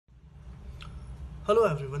Hello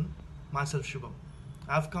everyone, myself Shubham.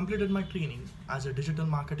 I have completed my training as a digital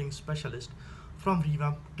marketing specialist from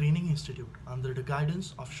Revamp Training Institute under the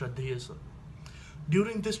guidance of Shraddheya sir.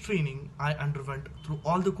 During this training, I underwent through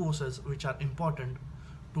all the courses which are important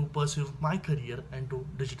to pursue my career into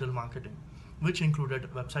digital marketing, which included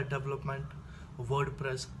website development,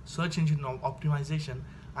 WordPress, search engine optimization,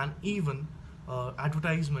 and even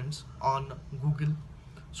advertisements on Google,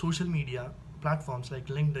 social media platforms like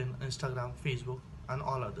LinkedIn, Instagram, Facebook, and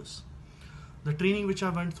all others. The training which I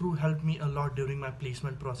went through helped me a lot during my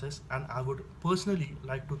placement process, and I would personally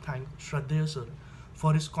like to thank Shraddheya sir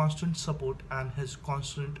for his constant support and his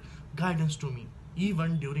constant guidance to me,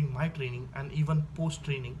 even during my training and even post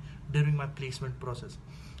training during my placement process.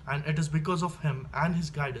 And it is because of him and his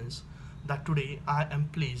guidance that today I am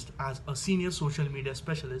placed as a senior social media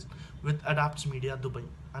specialist with Adapts Media Dubai,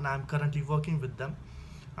 and I am currently working with them,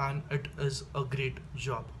 and it is a great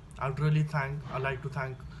job. I'd like to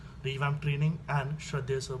thank Revamp Training and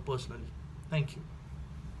Shraddha sir personally. Thank you.